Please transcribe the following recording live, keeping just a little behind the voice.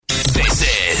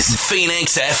is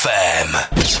Phoenix FM.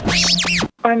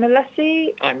 I'm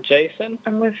Alessi. I'm Jason.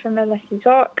 And we're from Alessi's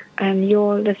Arc, and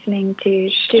you're listening to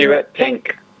Stuart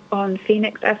Pink on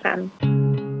Phoenix FM.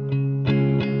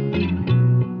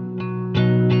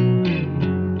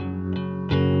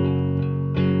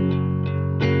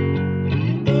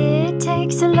 It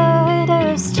takes a lot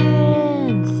of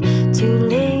strength to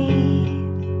leave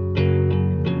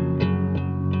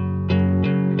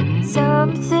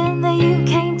something that you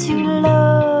came to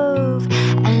love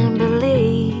and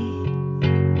believe,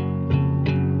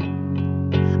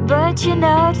 but you're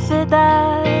not for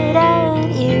that,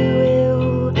 and you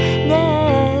will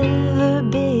never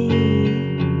be.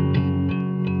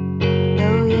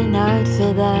 No, you're not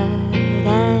for that,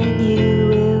 and you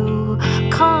will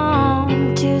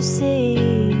come to see.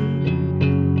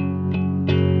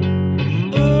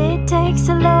 It takes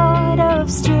a lot of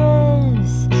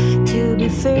strength to be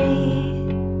free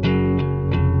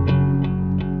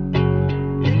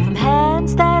from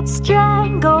hands that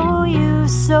strangle you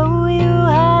so you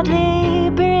hardly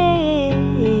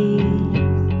breathe,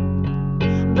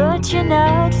 but you're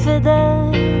not for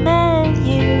them, and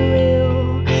you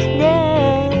will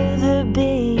never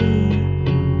be.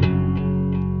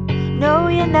 No,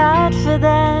 you're not for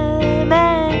them,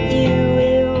 and you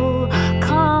will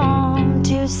come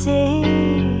to see.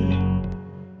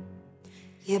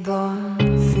 You're born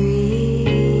free.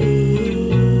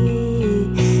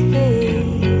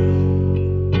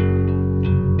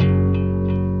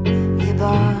 You're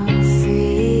born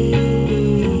free.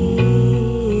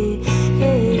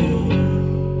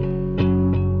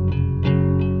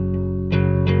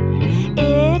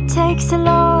 It takes a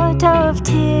lot of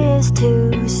tears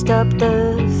to stop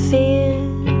the fears.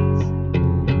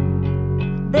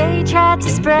 They try to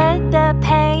spread the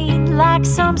pain like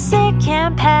some sick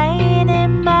campaign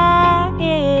in my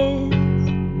ears,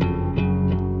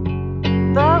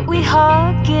 but we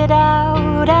hug it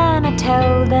out and I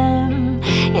tell them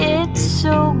it's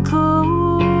so good.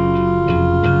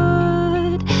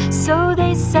 So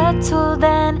they settle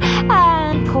then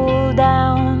and pull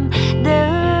down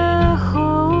the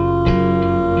hoods.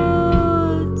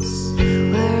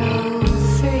 We're all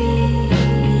free.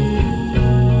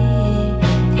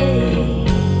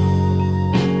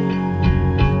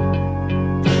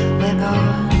 We're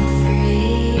born free.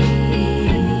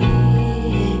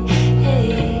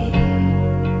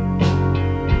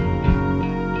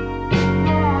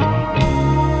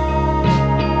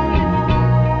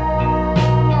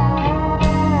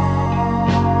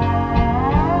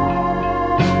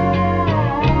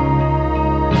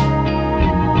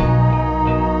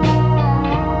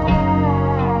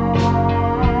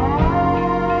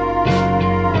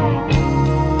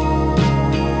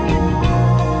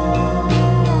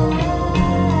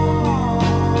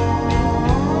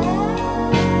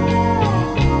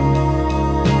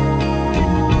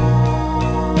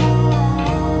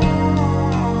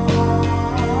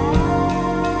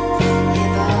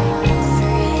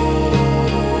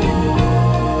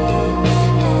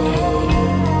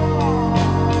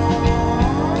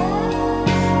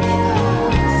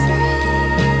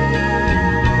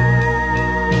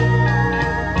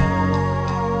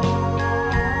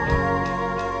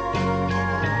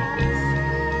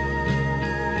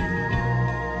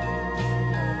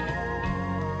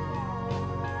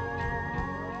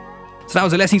 So that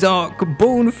was Alessi's Arc,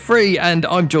 Born Free, and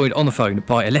I'm joined on the phone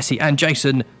by Alessi and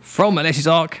Jason from Alessi's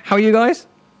Arc. How are you guys?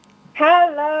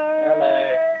 Hello.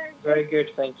 Hello. Very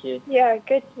good, thank you. Yeah,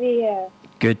 good to be here.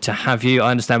 Good to have you.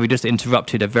 I understand we just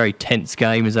interrupted a very tense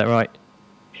game, is that right?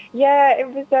 Yeah, it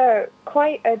was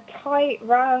quite a tight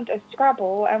round of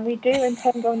Scrabble, and we do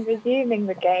intend on resuming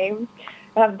the game.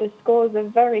 The scores are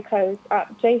very close.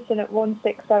 Jason at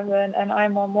 167 and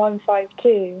I'm on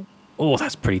 152. Oh,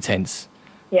 that's pretty tense.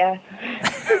 Yeah.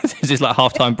 Is this like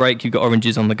half-time break? You've got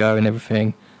oranges on the go and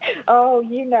everything. Oh,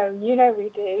 you know we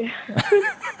do.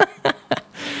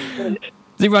 Is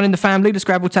it running the family, the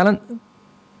Scrabble talent?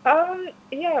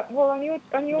 Yeah. Well, on your.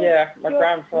 Yeah, my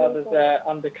grandfather's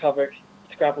undercover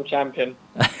Scrabble champion.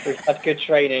 We've had good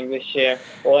training this year.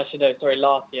 Well, actually, no, sorry,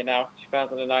 last year now,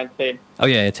 2019. Oh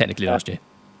yeah, technically last year.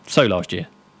 So last year.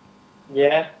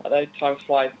 Yeah, I know, time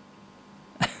flies.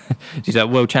 He's a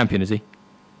world champion, is he?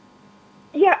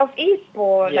 Yeah, of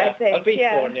Eastbourne, Yeah, I think. of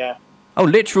Eastbourne, yeah. Oh,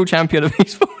 literal champion of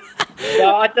Eastbourne.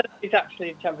 No, I don't know if he's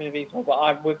actually champion of Eastbourne,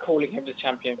 but we're calling him the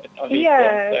champion of Eastbourne.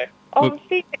 Yeah. So. On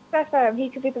Phoenix FM, he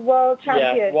could be the world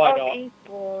champion why of not?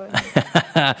 Eastbourne.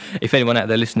 If anyone out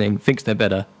there listening thinks they're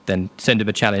better, then send him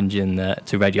a challenge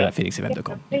to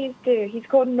radio@phoenixfm.com. Please do. He's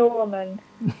called Norman.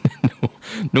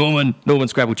 Norman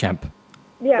Scrabble champ.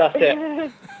 Yeah.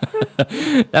 That's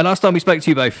it. Now, last time we spoke to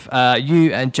you both,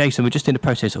 you and Jason were just in the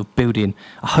process of building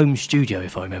a home studio,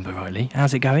 if I remember rightly.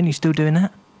 How's it going? You still doing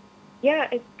that? Yeah,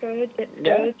 it's good. It's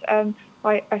Yeah. good.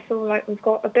 I feel like we've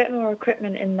got a bit more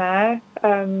equipment in there,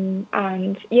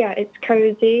 and yeah, it's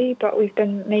cozy. But we've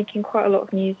been making quite a lot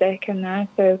of music in there,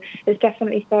 so it's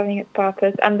definitely serving its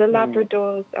purpose. And the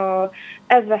Labradors are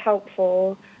ever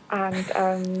helpful,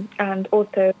 and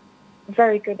also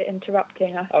very good at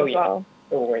interrupting us as well.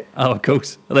 Always. Oh, of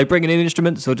course. Are they bringing in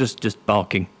instruments or just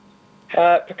barking?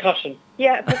 Percussion.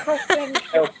 Yeah, percussion.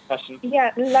 Percussion.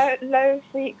 Yeah, low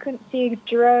frequency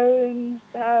drones.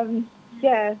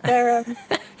 Yeah, they're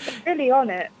really on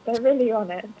it. They're really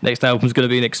on it. Next album's going to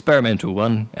be an experimental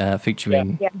one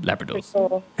featuring Yeah, Labradors. for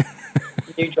sure.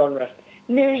 New genre.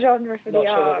 New genre for Not the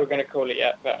sure what art. we're going to call it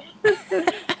yet, but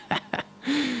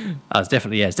Oh, it's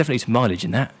definitely some mileage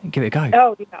in that. Give it a go.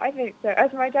 Oh, yeah, I think so.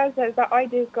 As my dad says, that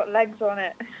idea's got legs on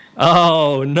it.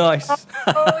 Oh, nice.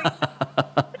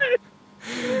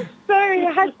 Sorry,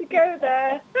 I had to go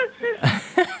there.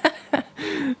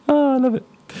 Oh, I love it.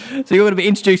 So you're going to be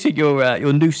introducing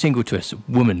your new single to us,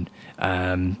 Woman.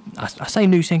 I say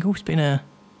new single. It's been a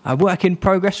work in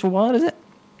progress for a while, is it?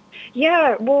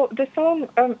 Yeah, well, the song,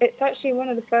 it's actually one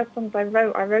of the first songs I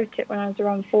wrote. I wrote it when I was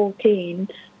around 14,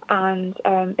 and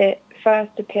it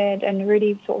first appeared in a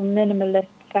really sort of minimalist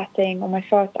setting on my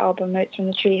first album, Notes from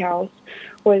the Treehouse,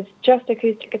 was just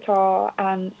acoustic guitar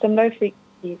and some low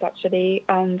frequencies, actually,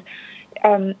 and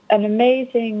an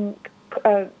amazing,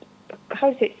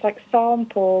 it's like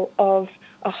sample of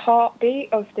a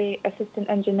heartbeat of the assistant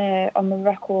engineer on the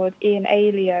record, Ian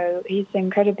Aleo. He's an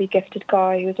incredibly gifted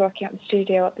guy who was working at the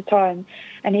studio at the time,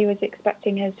 and he was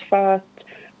expecting his first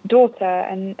daughter,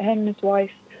 and him and his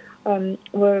wife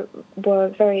were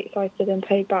very excited and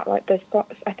played back like this.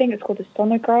 I think it's called a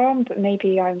sonogram, but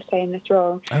maybe I'm saying this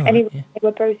wrong. Oh, anyway, yeah. they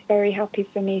were both very happy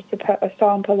for me to put a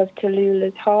sample of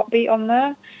Tallulah's Heartbeat on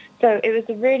there. So it was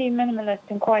a really minimalist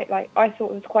and quite I thought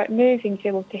it was quite moving to be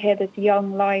able to hear this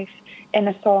young life in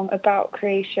a song about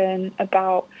creation,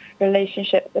 about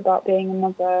relationships, about being a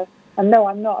mother. And no,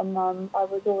 I'm not a mum. I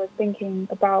was always thinking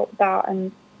about that,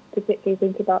 and particularly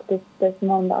thinking about this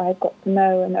mum that I had got to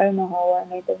know in Omaha where I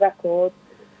made the record.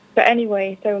 But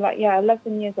anyway, so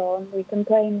 11 years on, we've been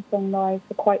playing the song live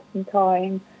for quite some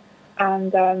time,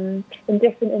 and in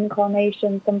different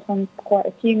incarnations, sometimes quite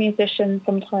a few musicians,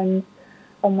 sometimes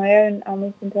on my own, and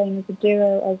we've been playing as a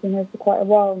duo, as you know, for quite a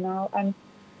while now. And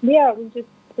yeah, we just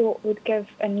thought we'd give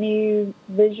a new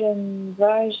version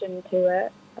to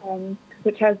it,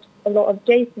 which has a lot of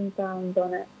Jason sounds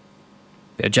on it.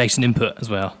 Bit of Jason input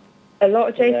as well. A lot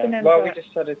of Jason input. Well, we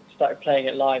just started playing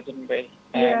it live, didn't we?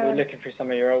 Yeah. We were looking through some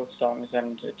of your old songs,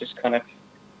 and it just kind of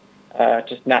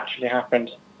just naturally happened.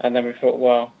 And then we thought,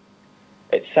 well,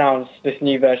 this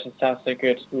new version sounds so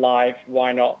good live,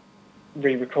 why not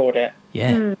re-record it?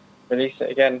 Yeah. Release it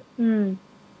again.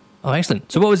 Oh,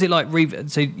 excellent. So what was it like?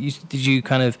 Did you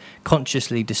kind of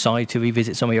consciously decide to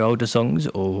revisit some of your older songs,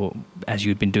 or as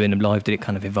you'd been doing them live, did it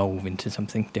kind of evolve into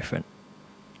something different?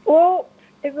 Well,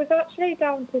 it was actually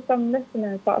down to some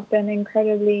listeners that have been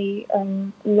incredibly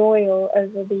loyal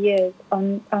over the years,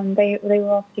 and they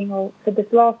were asking, well, for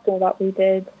this last tour that we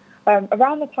did,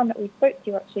 around the time that we spoke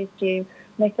to you, actually, Stu,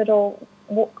 and they said,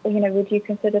 would you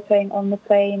consider playing On the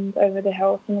Plains, Over the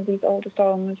Hill, some of these older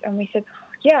songs? And we said,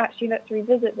 yeah, actually, let's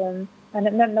revisit them. And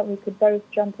it meant that we could both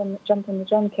jump on the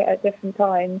drum kit at different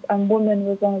times. And Woman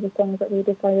was one of the songs that we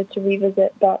decided to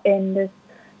revisit, but in this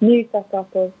new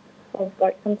setup of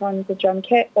sometimes a drum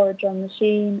kit or a drum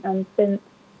machine and synth.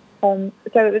 So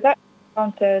it was actually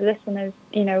down to listeners,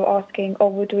 asking,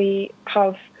 would we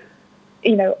have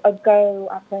a go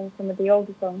at playing some of the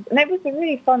older songs. And it was a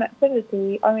really fun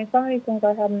activity. I mean, some of these songs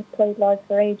I hadn't played live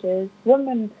for ages.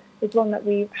 Woman is one that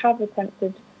we have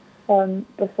attempted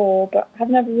before, but have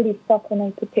never really stuck on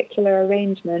a particular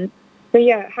arrangement. So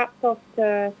yeah, hats off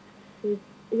to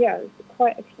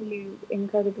quite a few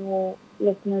incredible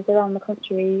listeners around the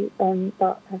country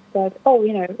that have said,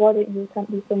 why don't you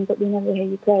attempt these songs that we never hear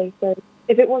you play? So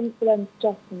if it wasn't for them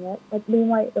suggesting it, we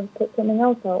might have put something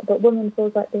else out. But Woman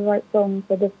feels like the right song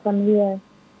for this time of year.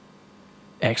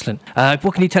 Excellent.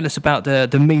 What can you tell us about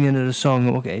the meaning of the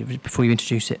song before you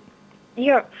introduce it?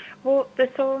 Yeah, well, the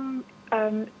song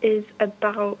is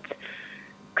about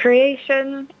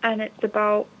creation, and it's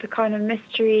about the kind of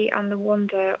mystery and the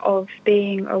wonder of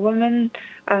being a woman,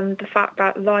 the fact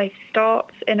that life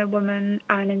starts in a woman,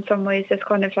 and in some ways there's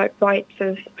kind of like rites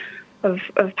of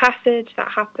passage that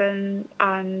happen,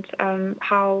 and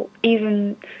how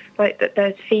even like that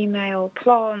there's female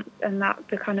plants, and that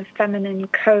the kind of feminine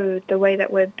code, the way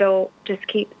that we're built, just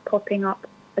keeps popping up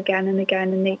again and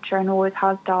again in nature and always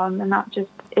has done, and that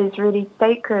just is really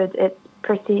sacred. It's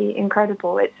pretty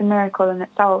incredible. It's a miracle in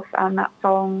itself, and that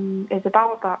song is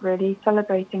about that, really,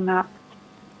 celebrating that.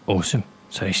 Awesome.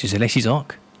 So this is Alessi's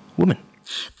Ark, Woman.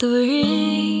 The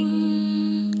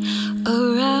ring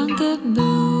around the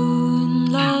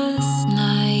moon last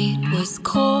night was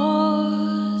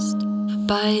caused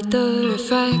by the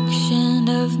refraction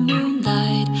of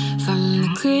moonlight from the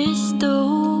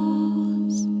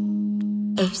crystals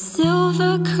of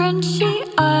silver crunchy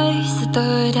ice. I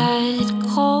thought I'd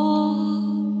call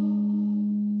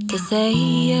to say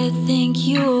I think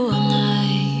you're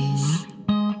nice.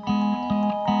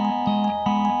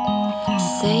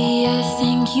 Say I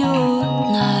think you're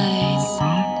nice.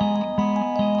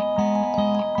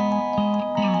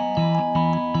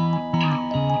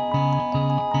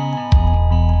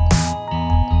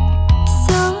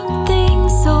 Something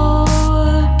so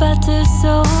better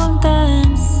song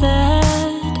than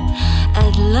said.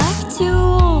 I'd like to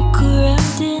walk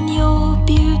around in your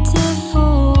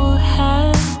beautiful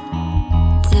head,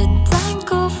 to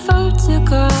dangle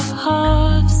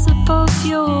photographs above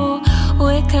your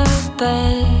wicker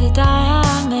bed. I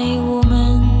am a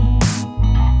woman.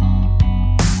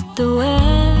 The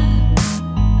web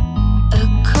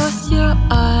across your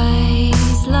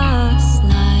eyes last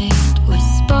night was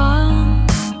spun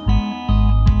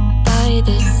by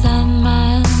the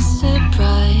Sandman's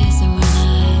surprise. And when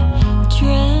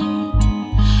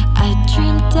I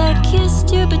dreamt I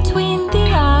kissed you between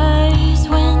the eyes.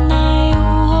 When I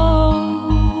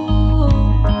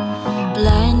woke,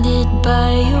 blinded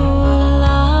by your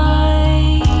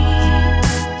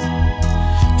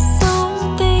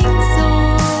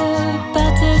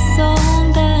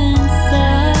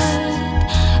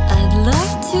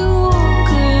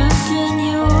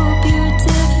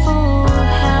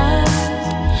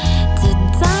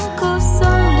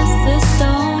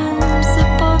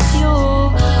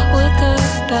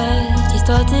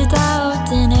started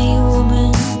out in a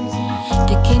woman,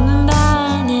 became a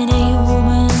man in a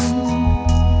woman.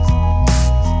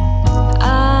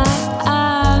 I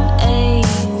am a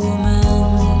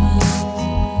woman.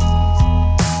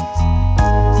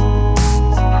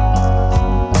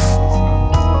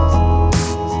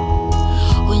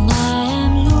 When I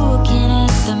am looking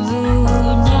at the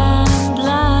moon, I'm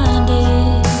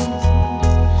blinded.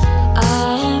 I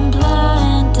am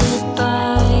blinded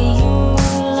by your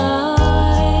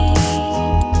light.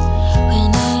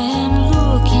 When I am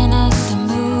looking at the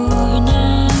moon,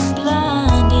 I'm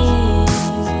blinded.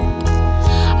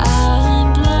 I'm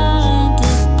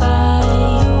blinded by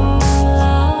your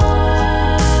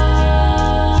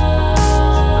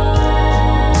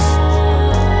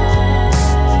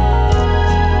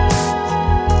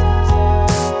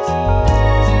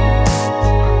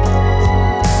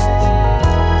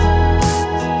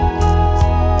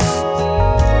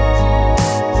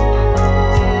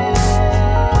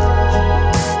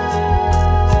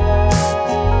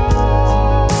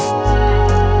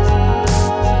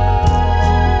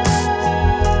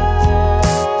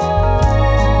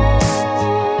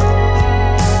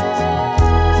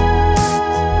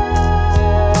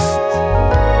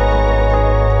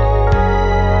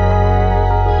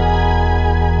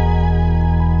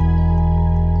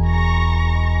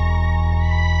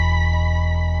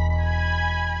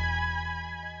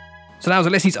So that was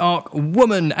Alessi's Ark,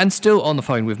 Woman. And still on the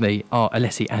phone with me are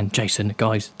Alessi and Jason.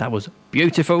 Guys, that was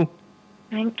beautiful.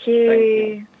 Thank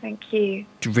you. Thank you.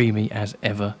 Dreamy as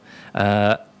ever.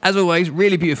 As always,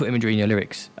 really beautiful imagery in your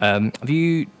lyrics. Have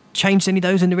you changed any of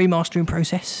those in the remastering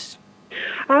process?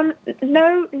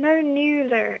 No new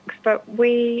lyrics, but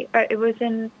it was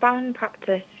in band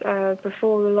practice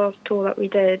before the last tour that we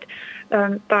did,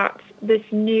 that this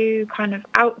new kind of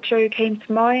outro came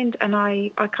to mind, and I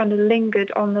kind of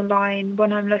lingered on the line,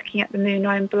 when I'm looking at the moon,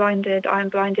 I'm blinded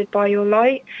by your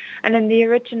light. And in the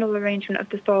original arrangement of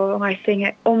the song, I sing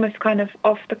it almost kind of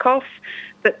off the cuff,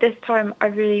 but this time I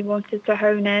really wanted to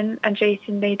hone in, and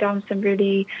Jason laid down some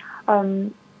really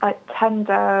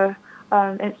tender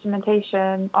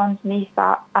instrumentation underneath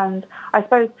that. And I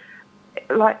suppose,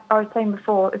 like I was saying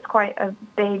before, it's quite a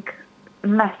big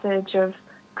message of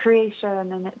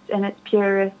creation and it's in its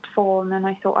purest form, and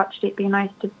I thought actually it'd be nice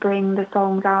to bring the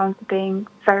song down to being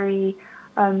very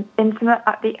intimate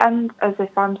at the end, as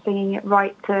if I'm singing it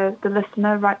right to the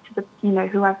listener, right to the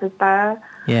whoever's there.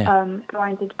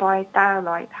 Blinded by their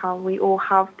light, how we all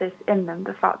have this in them,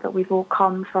 the fact that we've all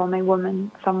come from a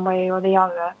woman some way or the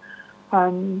other.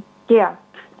 So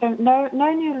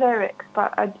no new lyrics,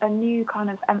 but a new kind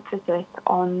of emphasis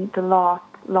on the last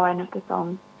line of the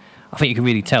song. I think you can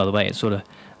really tell the way it sort of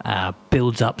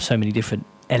builds up so many different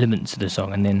elements of the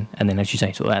song, and then as you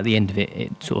say, sort of at the end of it,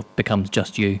 it sort of becomes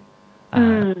just you.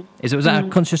 Was that a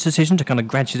conscious decision to kind of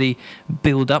gradually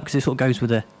build up, because it sort of goes with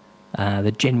the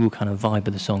general kind of vibe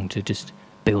of the song to just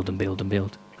build and build and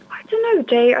build? I don't know,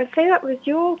 Jay. I'd say that was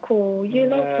your call. You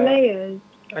love layers.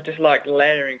 I just like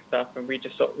layering stuff, and we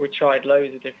tried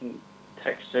loads of different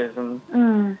textures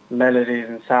and melodies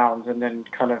and sounds, and then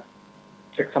kind of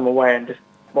took some away, and just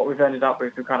what we've ended up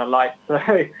with we kind of like.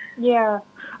 So yeah,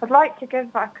 I'd like to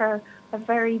give back a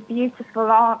very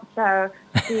beautiful answer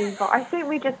too, but I think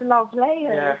we just love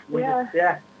layers.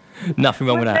 Yeah. Nothing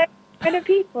wrong with that. Kind of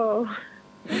people.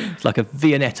 It's like a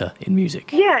Viennetta in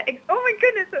music. Yeah. Oh my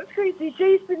goodness, that's crazy.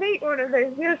 Jason ate one of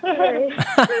those yesterday.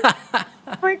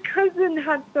 My cousin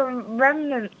had some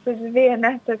remnants of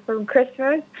Viennetta from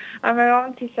Christmas, and my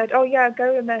auntie said, "Oh yeah,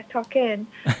 go in there, tuck in."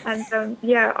 And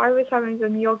I was having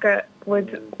some yogurt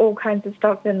with all kinds of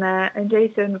stuff in there, and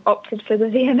Jason opted for the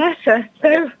Viennetta.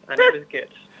 So and it was good.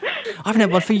 I haven't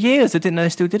had one for years. I didn't know they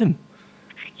still did them.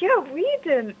 Yeah, we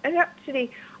didn't. And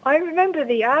actually, I remember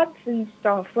the ads and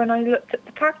stuff when I looked at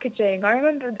the packaging. I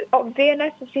remember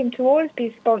Viennetta seemed to always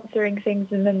be sponsoring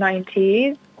things in the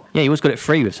 90s. Yeah, you always got it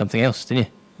free with something else, didn't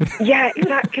you? Yeah,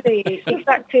 exactly.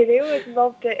 Exactly. They always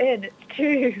lobbed it in. It's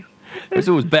true. It was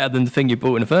always better than the thing you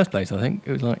bought in the first place, I think.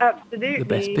 It was like absolutely the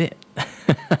best bit.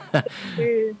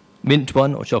 True. Mint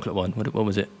one or chocolate one? What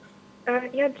was it?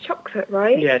 Yeah, chocolate,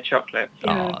 right? Yeah, chocolate.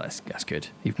 Yeah. Oh, that's good.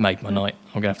 You've made my night.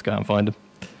 I'm going to have to go out and find them.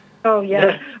 Oh,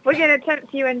 yeah. We're going to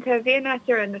tempt you into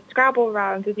Viennetta and the Scrabble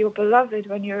round with your beloved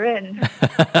when you're in.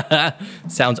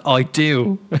 Sounds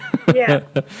ideal. Yeah.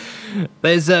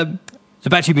 There's so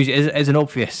back to your music. There's an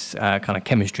obvious kind of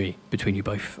chemistry between you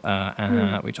both,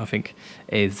 which I think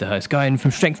is it's going from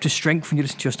strength to strength when you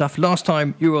listen to your stuff. Last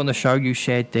time you were on the show, you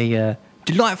shared the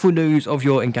delightful news of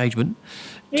your engagement.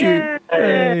 Yeah.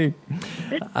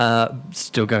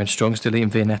 Still going strong, still eating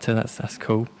Viennetta. That's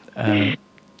cool.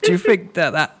 Do you think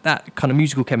that kind of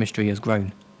musical chemistry has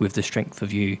grown with the strength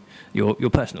of your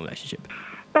personal relationship?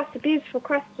 That's a beautiful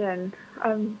question.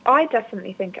 I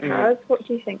definitely think it has. What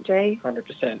do you think, Jay?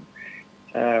 100%.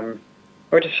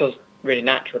 It just feels really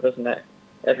natural, doesn't it?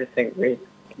 Everything we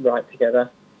write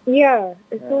together. Yeah,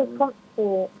 it's always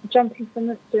comfortable jumping from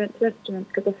instrument to instrument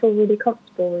because I feel really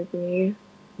comfortable with you.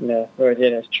 Yeah,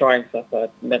 whereas trying stuff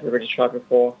I'd never really tried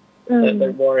before. So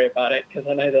don't worry about it because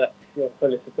I know that you're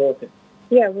fully supportive.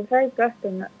 Yeah, we're very blessed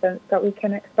in that sense that we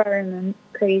can experiment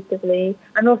creatively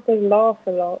and also laugh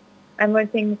a lot. And when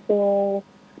things feel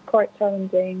quite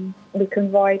challenging, we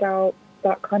can ride out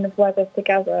that kind of weather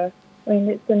together. I mean,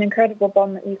 it's an incredible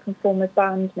bond that you can form with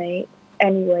bandmates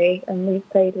anyway, and we've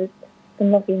played with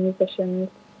some lovely musicians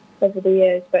over the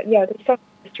years. But yeah, there's something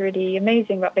just really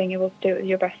amazing about being able to do it with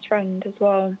your best friend as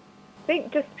well. I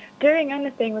think just doing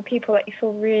anything with people that you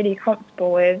feel really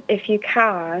comfortable with, if you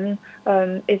can,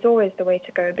 is always the way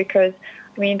to go because,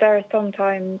 I mean, there are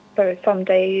some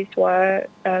days where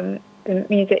the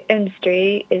music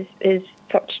industry is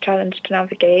such a challenge to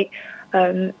navigate.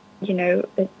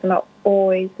 It's not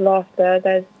always laughter.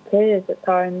 There's tears at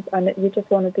times, and you just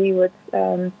want to be with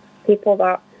people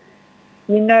that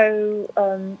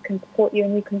can support you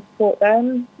and you can support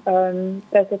them.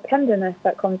 There's a tenderness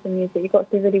that comes from music. You've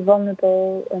got to be really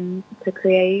vulnerable to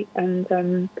create and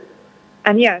to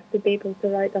be able to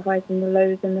write the highs and the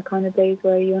lows and the kind of days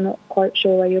where you're not quite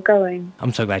sure where you're going.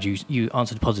 I'm so glad you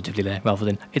answered positively there rather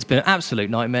than it's been an absolute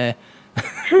nightmare.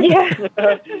 Yeah.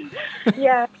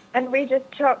 Yeah, and we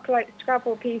just chuck like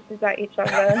Scrabble pieces at each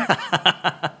other.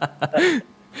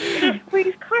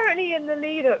 We're currently in the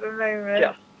lead at the moment.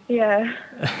 Yeah. Yeah,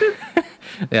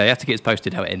 you have to get it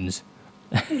posted how it ends.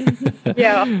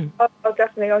 Yeah,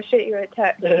 I'll shoot you a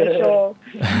text for sure.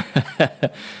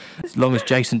 As long as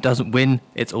Jason doesn't win,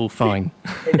 it's all fine.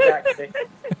 Exactly.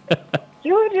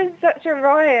 You're just such a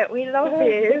riot. We love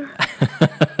you.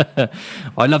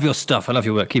 I love your stuff. I love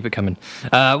your work. Keep it coming.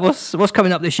 What's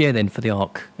coming up this year then for the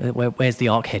Ark? Where's the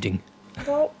Ark heading?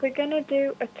 Well, we're going to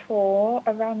do a tour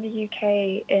around the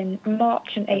UK in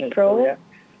March and April. Yeah.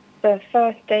 The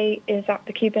first date is at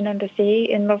the Cuban Embassy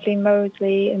in lovely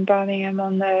Moseley in Birmingham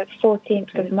on the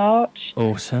 14th of March.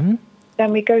 Awesome.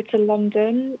 Then we go to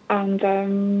London and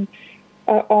I'm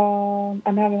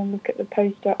having a look at the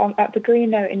poster at the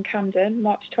Green Note in Camden,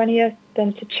 March 20th.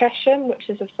 Then to Chesham, which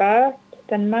is a first.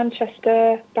 Then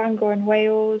Manchester, Bangor in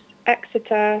Wales,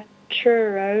 Exeter,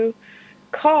 Truro,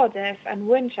 Cardiff and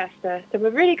Winchester. So we're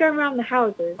really going around the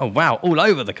houses. Oh, wow. All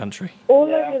over the country.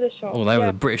 All over the shop. All over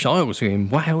the British Isles. We're in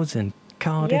Wales and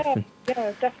Cardiff.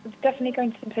 Definitely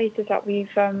going to some places that we've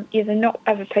either not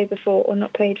ever played before or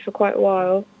not played for quite a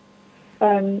while.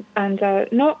 and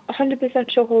not 100%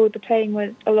 sure who we'll be playing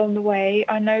with along the way.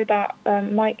 I know that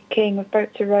Mike King of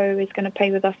Boat to Row is going to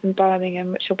play with us in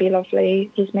Birmingham, which will be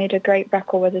lovely. He's made a great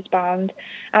record with his band.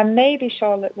 And maybe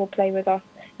Charlotte will play with us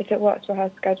if it works for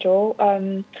her schedule.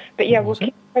 But yeah, we'll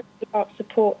keep talking about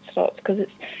support slots, because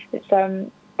it's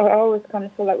I always kind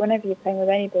of feel like whenever you're playing with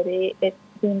anybody, it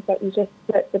seems like you just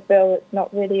split the bill. It's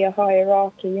not really a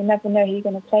hierarchy. You never know who you're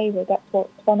going to play with. That's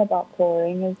what's fun about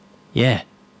touring. Is you're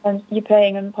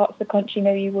playing in parts of the country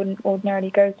maybe you wouldn't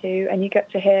ordinarily go to, and you get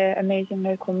to hear amazing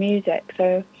local music.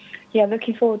 So, yeah,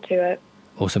 looking forward to it.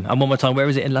 Awesome. And one more time, where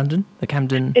is it in London? The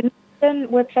Camden? In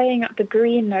London, we're playing at the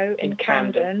Green Note in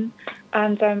Camden.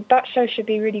 And that show should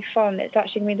be really fun. It's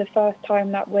actually going to be the first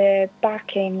time that we're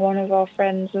backing one of our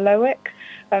friends, Loic.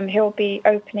 He'll be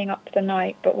opening up the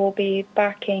night, but we'll be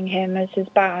backing him as his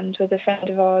band with a friend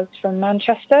of ours from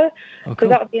Manchester. Oh, cool. So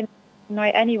that'll be a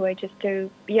night anyway, just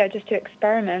to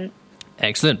experiment.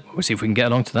 Excellent. We'll see if we can get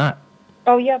along to that.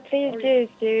 Oh yeah, please do,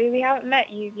 Stu. We haven't met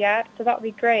you yet, so that'll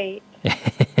be great.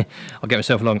 I'll get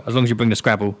myself along, as long as you bring the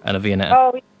Scrabble and a Viennetta.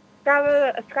 Oh,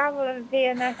 Scrabble and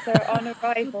Viennetta on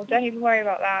arrival. Don't even worry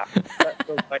about that.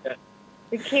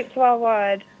 We keep to our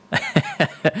word.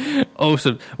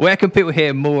 Awesome. Where can people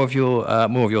hear more of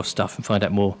your stuff and find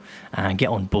out more and get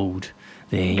on board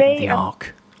the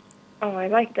Ark? Oh, I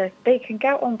like this. They can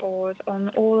get on board on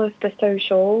all of the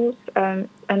socials, and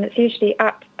it's usually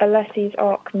at Alessi's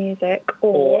Ark Music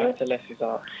or at Alessi's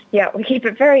Ark. Yeah, we keep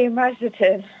it very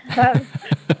imaginative.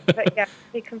 But yeah,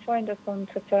 you can find us on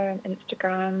Twitter and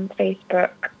Instagram,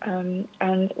 Facebook,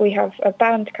 and we have a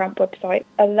Bandcamp website,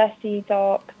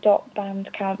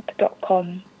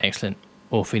 alessisark.bandcamp.com. Excellent.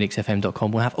 Or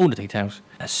phoenixfm.com. We'll have all the details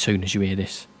as soon as you hear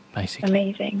this, basically.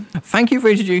 Amazing. Thank you for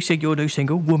introducing your new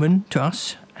single, Woman, to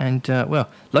us. And,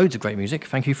 loads of great music.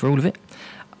 Thank you for all of it.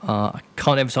 I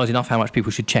can't emphasise enough how much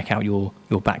people should check out your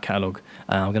back catalogue.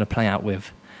 I'm going to play out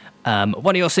with one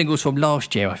of your singles from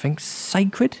last year, I think,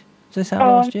 Sacred. Does this out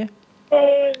last year?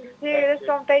 This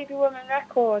on Baby Woman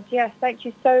Records. Yes, thank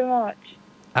you so much.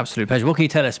 Absolute pleasure. What can you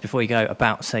tell us before you go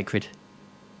about Sacred?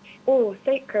 Oh,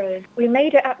 Sacred. We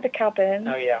made it at the cabin.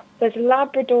 Oh, yeah. There's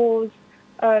Labradors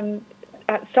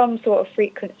at some sort of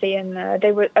frequency in there.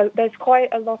 They were. There's quite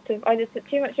a lot of. I just put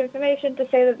too much information to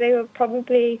say that they were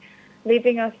probably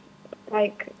leaving us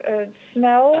like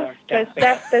smell. There's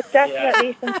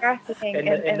definitely some gassing in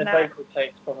the that. vocal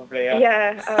takes, probably.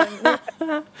 Yeah.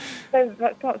 So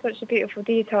that's not such a beautiful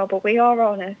detail, but we are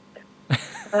honest.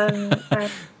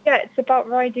 Yeah, it's about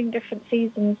riding different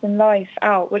seasons in life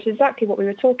out, which is exactly what we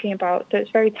were talking about. So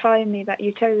it's very timely that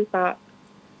you chose that.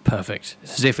 Perfect.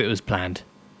 It's as if it was planned.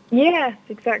 Yes,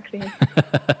 exactly.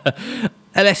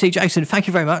 Alessi, Jason, thank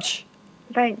you very much.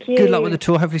 Thank you. Good luck with the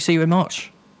tour. Hopefully see you in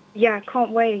March. Yeah,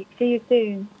 can't wait. See you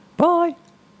soon. Bye.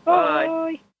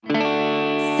 Bye.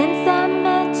 Since I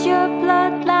met your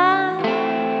bloodline,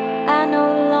 I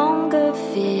no longer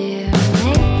fear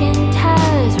making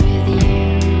ties with you.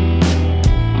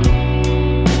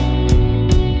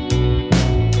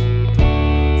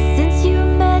 Since you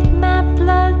met my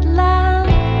bloodline,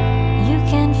 you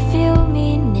can feel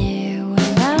me near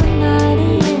when I'm not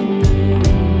in the room.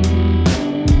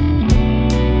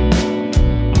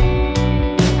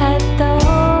 I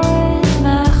thought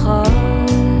my heart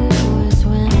was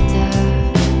winter.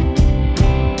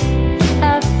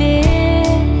 I fear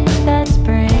that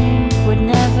spring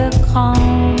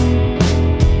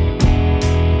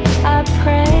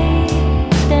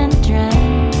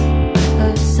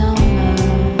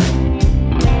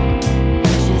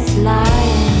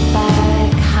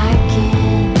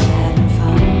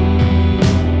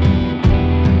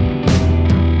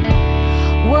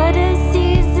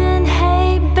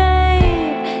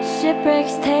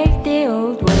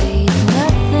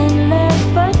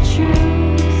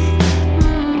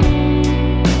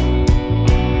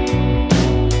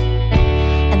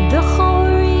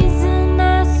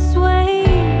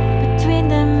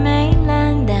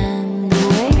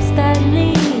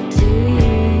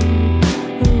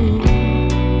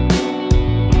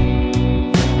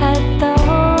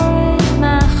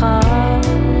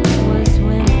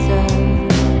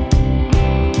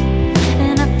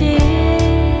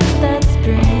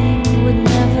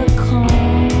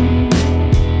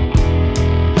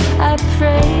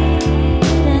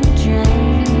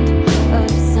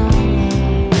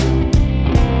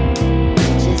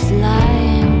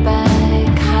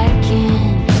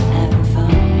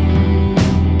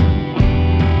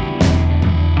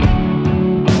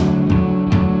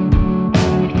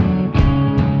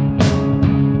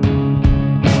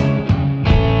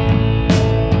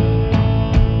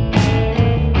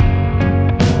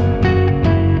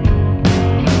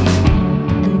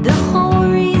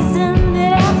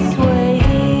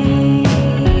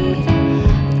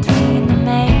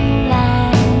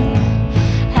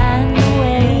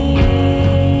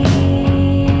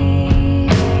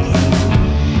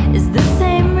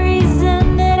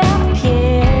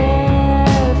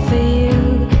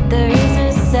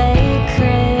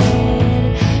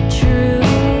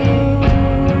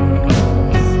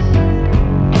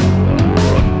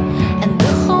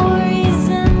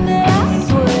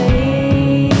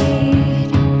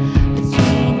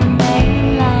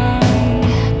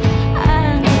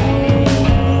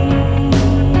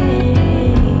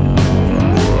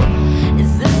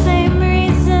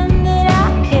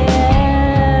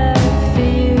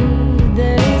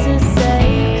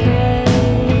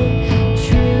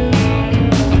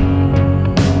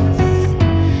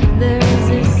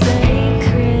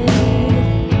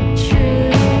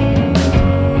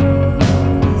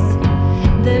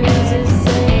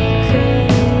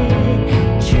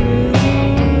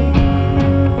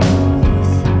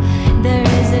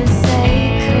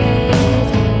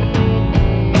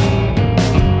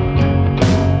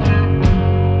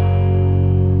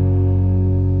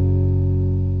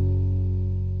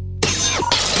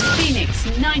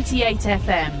 98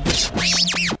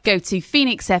 FM. Go to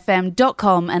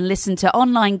phoenixfm.com and listen to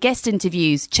online guest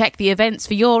interviews, check the events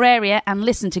for your area and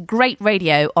listen to great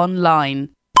radio online.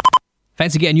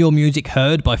 Fancy getting your music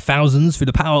heard by thousands through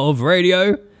the power of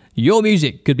radio? Your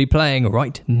music could be playing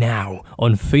right now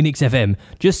on Phoenix FM.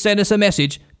 Just send us a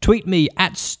message, tweet me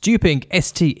at Stewpink,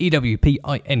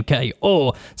 STEWPINK,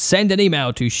 or send an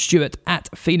email to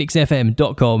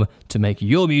stuart@phoenixfm.com to make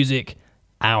your music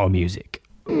our music.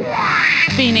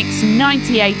 Phoenix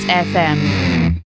 98 FM.